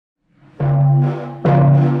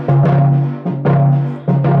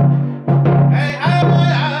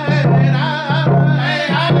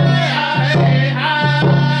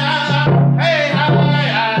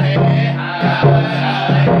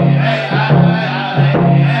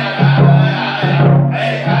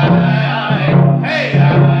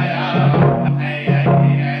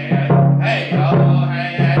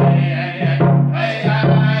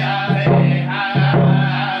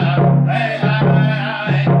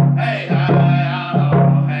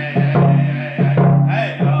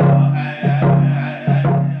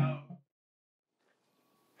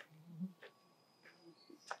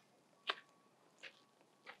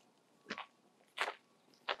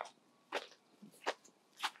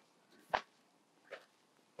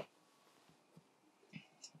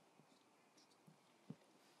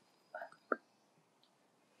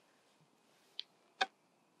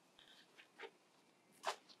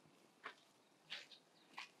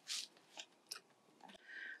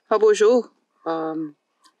Habojo,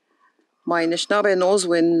 my Anishinaabe knows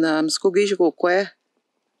when Eshkibok-Trudeau,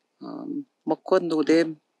 Makondo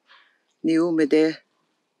dem, Niu Mede.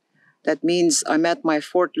 That means I'm at my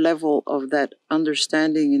fourth level of that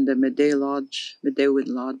understanding in the Medewin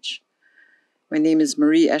Lodge. My name is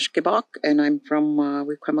Marie Eshkibok, and I'm from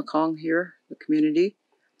Wiikwemkoong here, the community.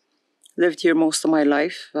 Lived here most of my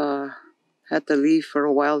life. Had to leave for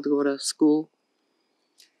a while to go to school.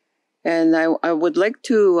 And I would like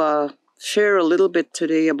to share a little bit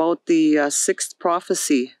today about the sixth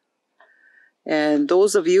prophecy. And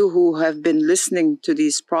those of you who have been listening to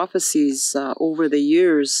these prophecies over the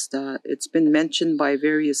years, it's been mentioned by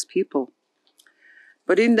various people.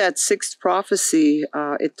 But in that sixth prophecy,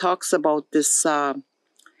 it talks about this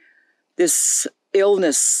this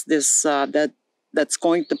illness, that's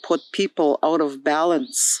going to put people out of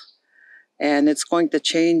balance, and it's going to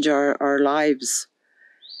change our lives.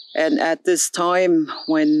 And at this time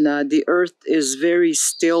when the earth is very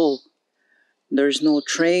still, there's no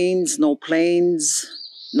trains, no planes,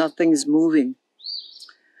 nothing's moving.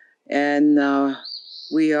 And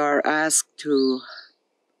we are asked to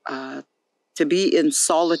be in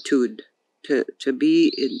solitude, to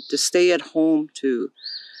stay at home,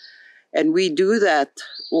 and we do that.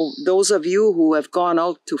 Well, those of you who have gone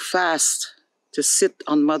out to fast, to sit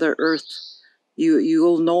on Mother Earth,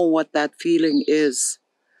 you'll know what that feeling is.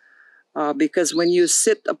 Because when you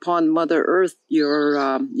sit upon Mother Earth, you're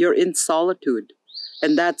in solitude.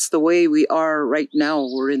 And that's the way we are right now.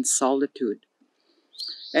 We're in solitude.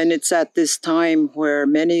 And it's at this time where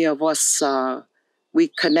many of us, we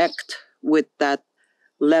connect with that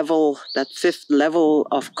level, that fifth level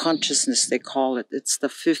of consciousness, they call it. It's the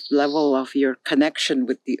fifth level of your connection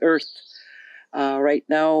with the earth. Right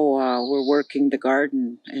now, we're working the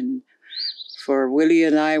garden. And for Willie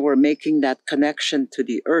and I, we're making that connection to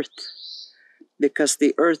the earth, because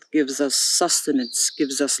the earth gives us sustenance,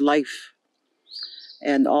 gives us life.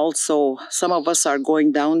 And also, some of us are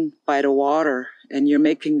going down by the water, and you're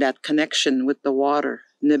making that connection with the water,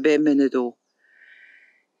 Nebe Menido.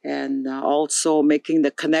 And also making the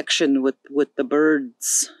connection with the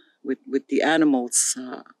birds, with the animals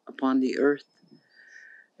upon the earth.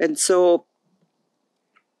 And so,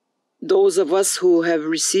 those of us who have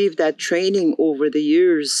received that training over the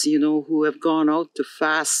years, who have gone out to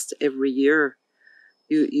fast every year,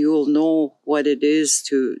 you'll know what it is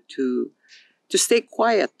to stay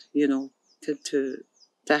quiet, to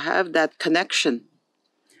have that connection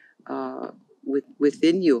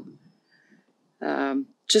within you.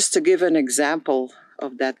 Just to give an example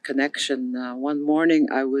of that connection, one morning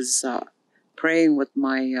I was praying with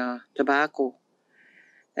my tobacco,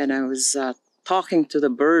 and I was talking to the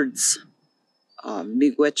birds,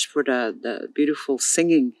 miigwech for the beautiful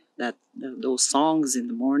singing, those songs in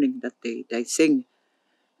the morning that they sing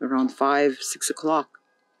around 5, 6 o'clock.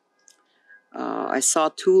 I saw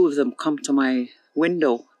two of them come to my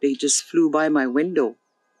window. They just flew by my window.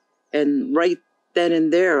 And right then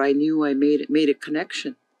and there, I knew I made a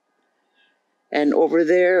connection. And over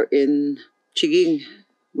there in Chiging,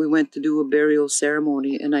 we went to do a burial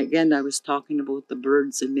ceremony. And again, I was talking about the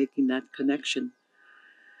birds and making that connection.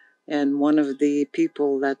 And one of the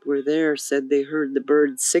people that were there said they heard the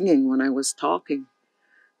birds singing when I was talking.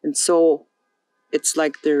 And so it's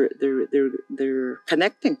like they're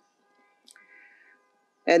connecting.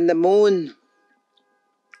 And the moon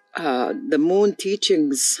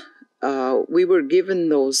teachings, we were given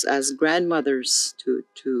those as grandmothers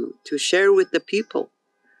to share with the people.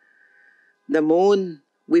 The moon,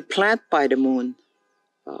 we plant by the moon.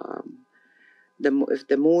 If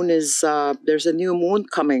the moon is, there's a new moon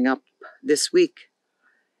coming up this week.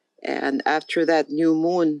 And after that new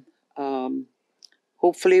moon,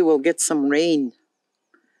 hopefully we'll get some rain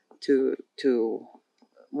to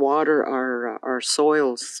water our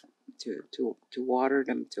soils, to water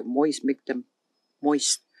them, to make them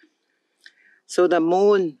moist. So the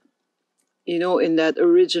moon, in that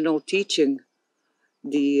original teaching,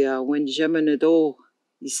 when Geminido,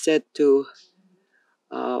 he said to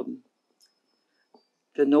the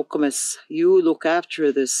Nokomis, you look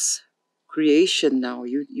after this creation now,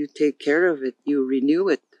 you take care of it, you renew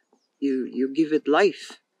it, you give it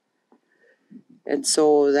life. And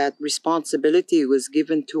so that responsibility was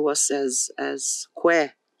given to us as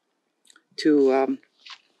Kwe, to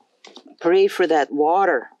pray for that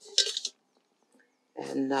water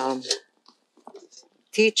and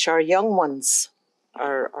teach our young ones,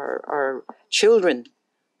 our children,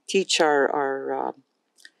 teach our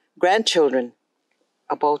grandchildren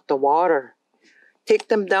about the water. Take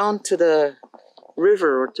them down to the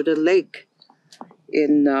river or to the lake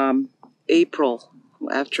in April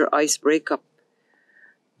after ice breakup.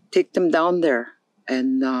 take them down there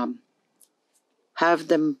and have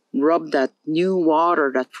them rub that new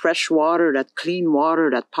water, that fresh water, that clean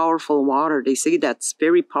water, that powerful water. They say that's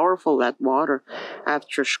very powerful, that water,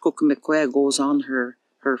 after Eshkibok-Trudeau goes on her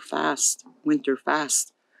fast, winter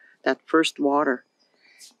fast, that first water.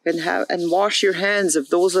 And wash your hands. If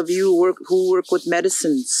those of you who work with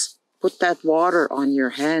medicines, put that water on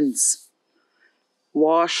your hands.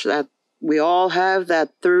 Wash that. We all have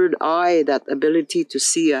that third eye, that ability to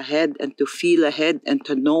see ahead and to feel ahead and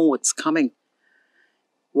to know what's coming.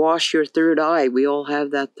 Wash your third eye. We all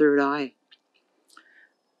have that third eye.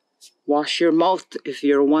 Wash your mouth if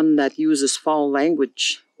you're one that uses foul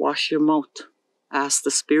language. Wash your mouth. Ask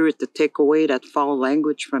the Spirit to take away that foul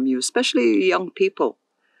language from you, especially young people.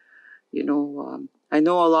 You know, I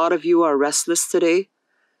know a lot of you are restless today.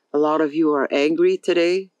 A lot of you are angry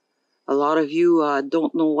today. A lot of you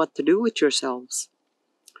don't know what to do with yourselves.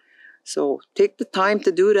 So take the time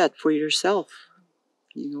to do that for yourself.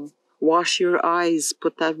 You know, wash your eyes,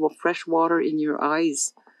 put that fresh water in your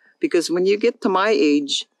eyes. Because when you get to my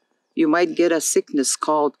age, you might get a sickness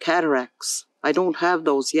called cataracts. I don't have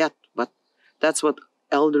those yet, but that's what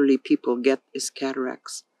elderly people get, is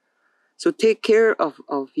cataracts. So take care of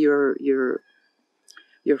your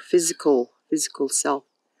physical self.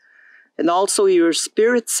 And also your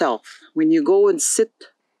spirit self. When you go and sit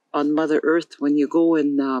on Mother Earth, when you go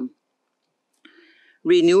and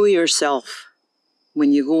renew yourself,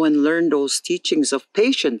 when you go and learn those teachings of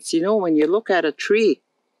patience, you know, when you look at a tree,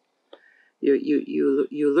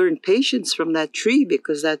 you learn patience from that tree,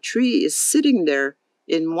 because that tree is sitting there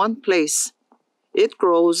in one place. It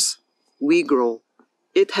grows, we grow.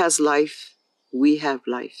 It has life, we have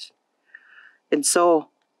life. And so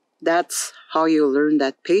that's how you learn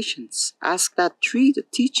that patience. Ask that tree to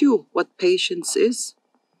teach you what patience is,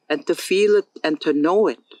 and to feel it and to know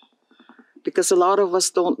it. Because a lot of us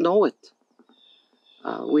don't know it.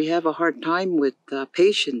 We have a hard time with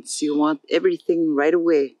patience. You want everything right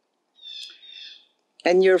away.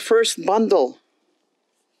 And your first bundle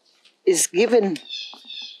is given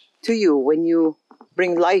to you when you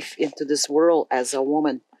bring life into this world as a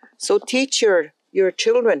woman. So teach your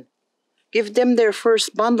children. Give them their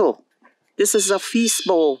first bundle. This is a feast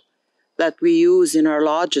bowl that we use in our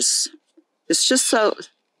lodges. It's just a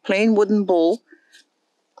plain wooden bowl.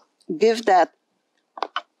 Give that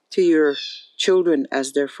to your children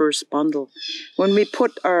as their first bundle. When we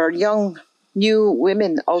put our young, new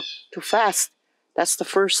women out to fast, that's the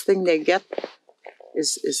first thing they get,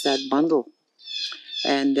 is that bundle.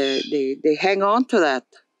 And they hang on to that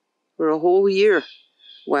for a whole year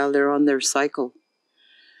while they're on their cycle.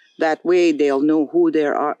 That way they'll know who they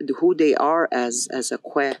are as a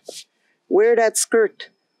kwe. Wear that skirt.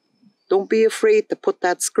 Don't be afraid to put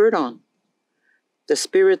that skirt on. The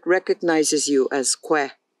Spirit recognizes you as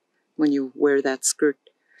kwe when you wear that skirt.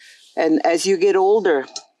 And as you get older,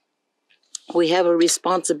 we have a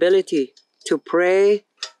responsibility to pray,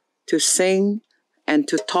 to sing, and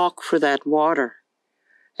to talk for that water.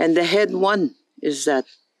 And the head one is that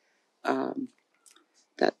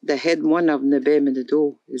the head one of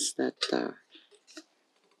Wiikwemkoong is that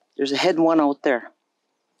there's a head one out there.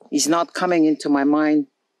 He's not coming into my mind.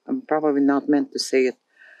 I'm probably not meant to say it.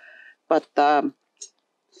 But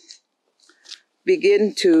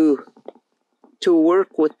begin to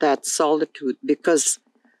work with that solitude, because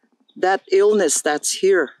that illness that's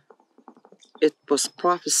here, it was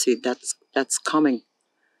prophesied that's coming.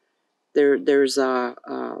 There's a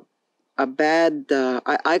bad,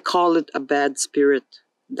 I call it a bad spirit,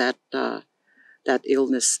 that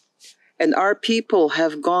illness. And our people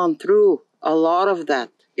have gone through a lot of that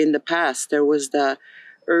in the past. There was the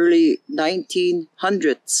early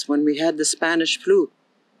 1900s when we had the Spanish flu.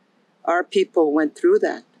 Our people went through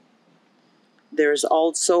that. There's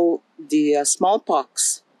also the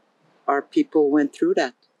smallpox. Our people went through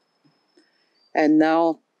that. And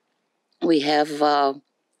now we have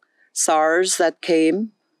SARS that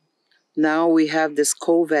came. Now we have this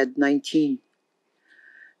COVID-19.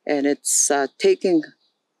 And it's taking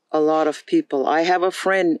a lot of people. I have a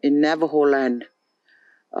friend in Navajo land,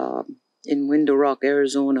 in Window Rock,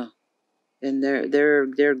 Arizona, and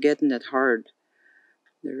they're getting it hard.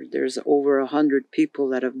 There's over 100 people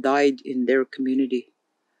that have died in their community,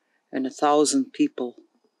 and 1,000 people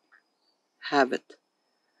have it.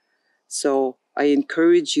 So I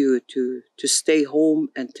encourage you to stay home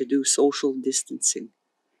and to do social distancing.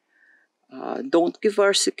 Don't give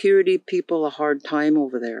our security people a hard time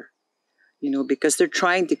over there, because they're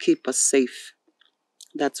trying to keep us safe.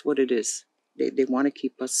 That's what it is. They want to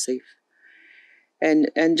keep us safe.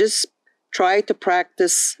 And just try to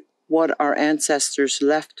practice what our ancestors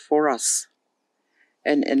left for us.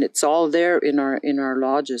 and it's all there in our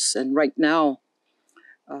lodges. And right now,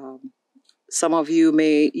 some of you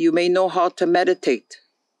may know how to meditate.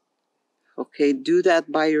 Okay, do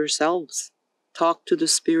that by yourselves. Talk to the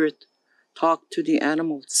spirit, talk to the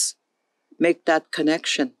animals, make that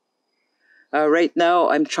connection. Right now,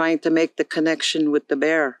 I'm trying to make the connection with the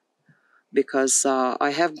bear because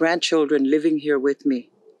I have grandchildren living here with me,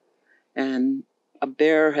 and a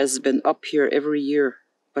bear has been up here every year,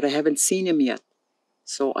 but I haven't seen him yet.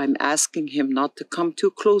 So I'm asking him not to come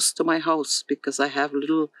too close to my house because I have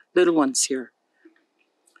little ones here.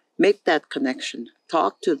 Make that connection.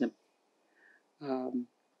 Talk to them.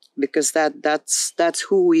 Because that's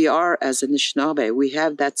who we are as Anishinaabe. We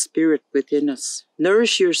have that spirit within us.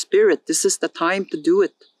 Nourish your spirit. This is the time to do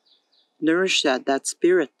it. Nourish that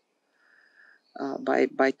spirit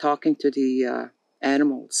by talking to the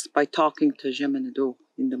animals, by talking to Jemenado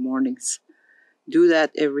in the mornings. Do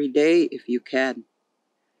that every day if you can,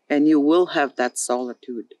 and you will have that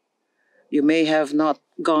solitude. You may have not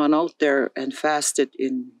gone out there and fasted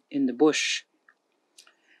in the bush.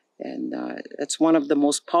 And that's one of the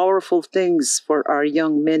most powerful things for our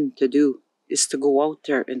young men to do, is to go out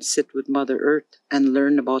there and sit with Mother Earth and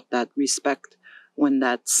learn about that respect. When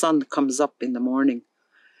that sun comes up in the morning,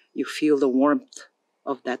 you feel the warmth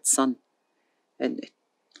of that sun. And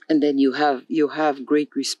then you have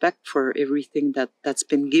great respect for everything that's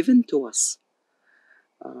been given to us.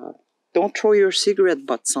 Don't throw your cigarette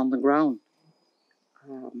butts on the ground.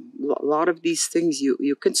 A lot of these things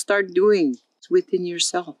you can start doing within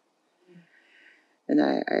yourself. And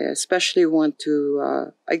I especially want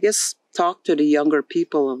to, talk to the younger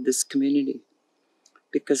people of this community,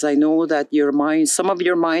 because I know that some of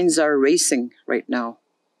your minds are racing right now.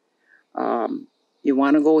 You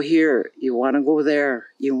want to go here, you want to go there,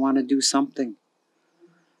 you want to do something.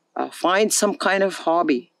 Find some kind of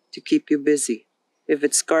hobby to keep you busy. If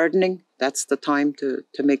it's gardening, that's the time to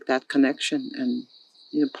make that connection and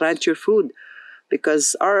plant your food.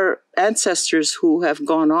 Because our ancestors who have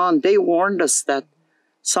gone on, they warned us that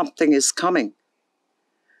something is coming.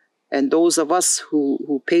 And those of us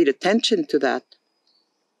who paid attention to that,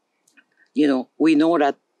 we know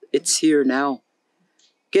that it's here now.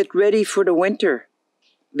 Get ready for the winter,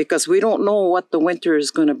 because we don't know what the winter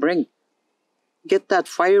is going to bring. Get that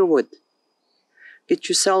firewood. Get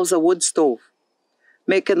yourselves a wood stove.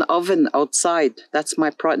 Make an oven outside. That's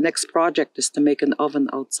my next project, is to make an oven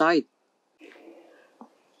outside.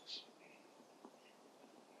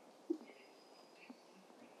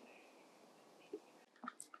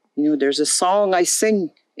 There's a song I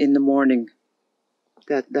sing in the morning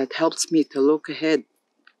that helps me to look ahead.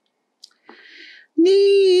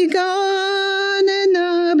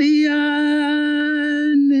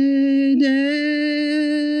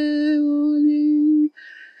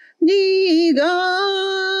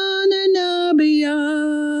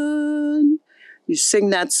 You sing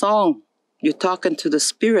that song, you're talking to the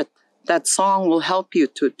spirit. That song will help you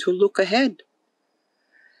to look ahead.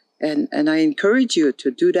 And I encourage you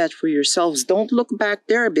to do that for yourselves. Don't look back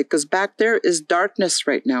there, because back there is darkness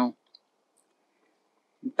right now.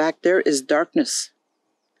 Back there is darkness.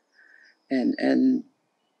 And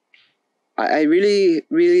I really,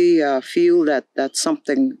 really feel that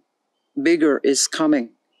something bigger is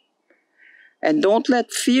coming. And don't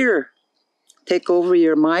let fear take over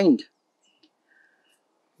your mind.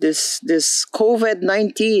 This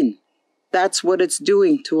COVID-19, that's what it's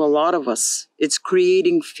doing to a lot of us. It's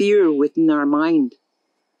creating fear within our mind.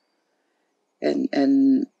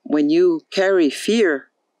 And when you carry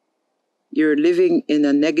fear, you're living in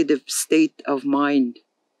a negative state of mind.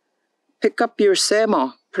 Pick up your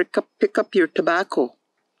sema, pick up your tobacco,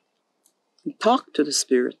 and talk to the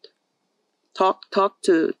spirit. Talk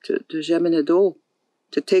to Jemenado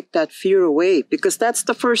to take that fear away, because that's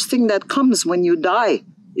the first thing that comes when you die,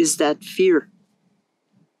 is that fear.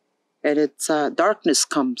 And it's darkness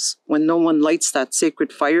comes when no one lights that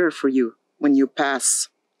sacred fire for you when you pass.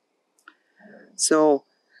 So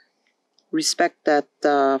respect that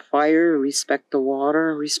fire, respect the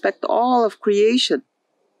water, respect all of creation.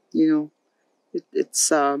 It's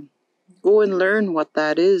go and learn what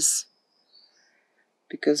that is.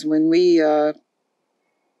 Because when we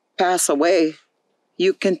pass away,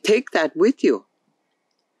 you can take that with you.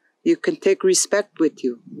 You can take respect with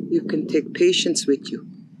you. You can take patience with you.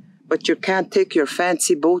 But you can't take your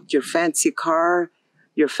fancy boat, your fancy car,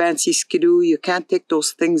 your fancy skidoo. You can't take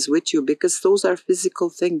those things with you, because those are physical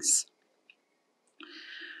things.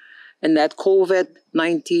 And that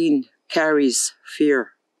COVID-19 carries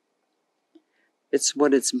fear. It's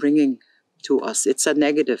what it's bringing to us. It's a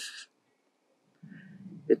negative.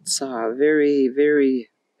 It's very,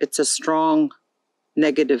 very, it's a strong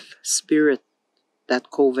negative spirit,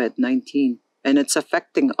 that COVID-19, and it's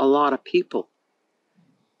affecting a lot of people.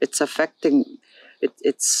 It's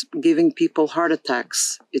it's giving people heart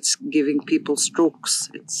attacks. It's giving people strokes.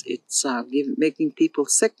 It's making people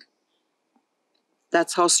sick.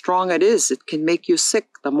 That's how strong it is. It can make you sick.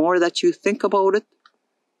 The more that you think about it,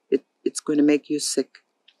 it's going to make you sick.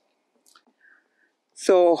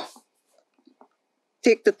 So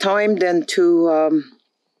take the time then to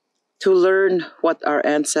learn what our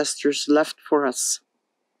ancestors left for us.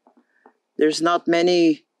 There's not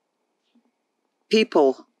many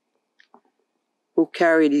people who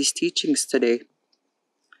carry these teachings today.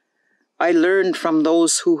 I learned from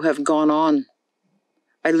those who have gone on.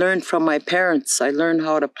 I learned from my parents. I learned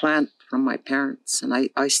how to plant from my parents, and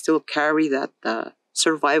I still carry that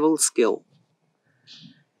survival skill.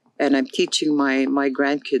 And I'm teaching my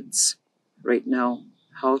grandkids right now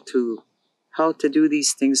how to do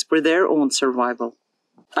these things for their own survival.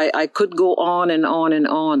 I could go on and on and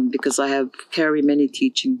on because I carry many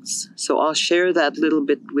teachings. So I'll share that little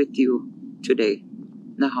bit with you today.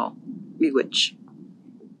 Naho, miigwech.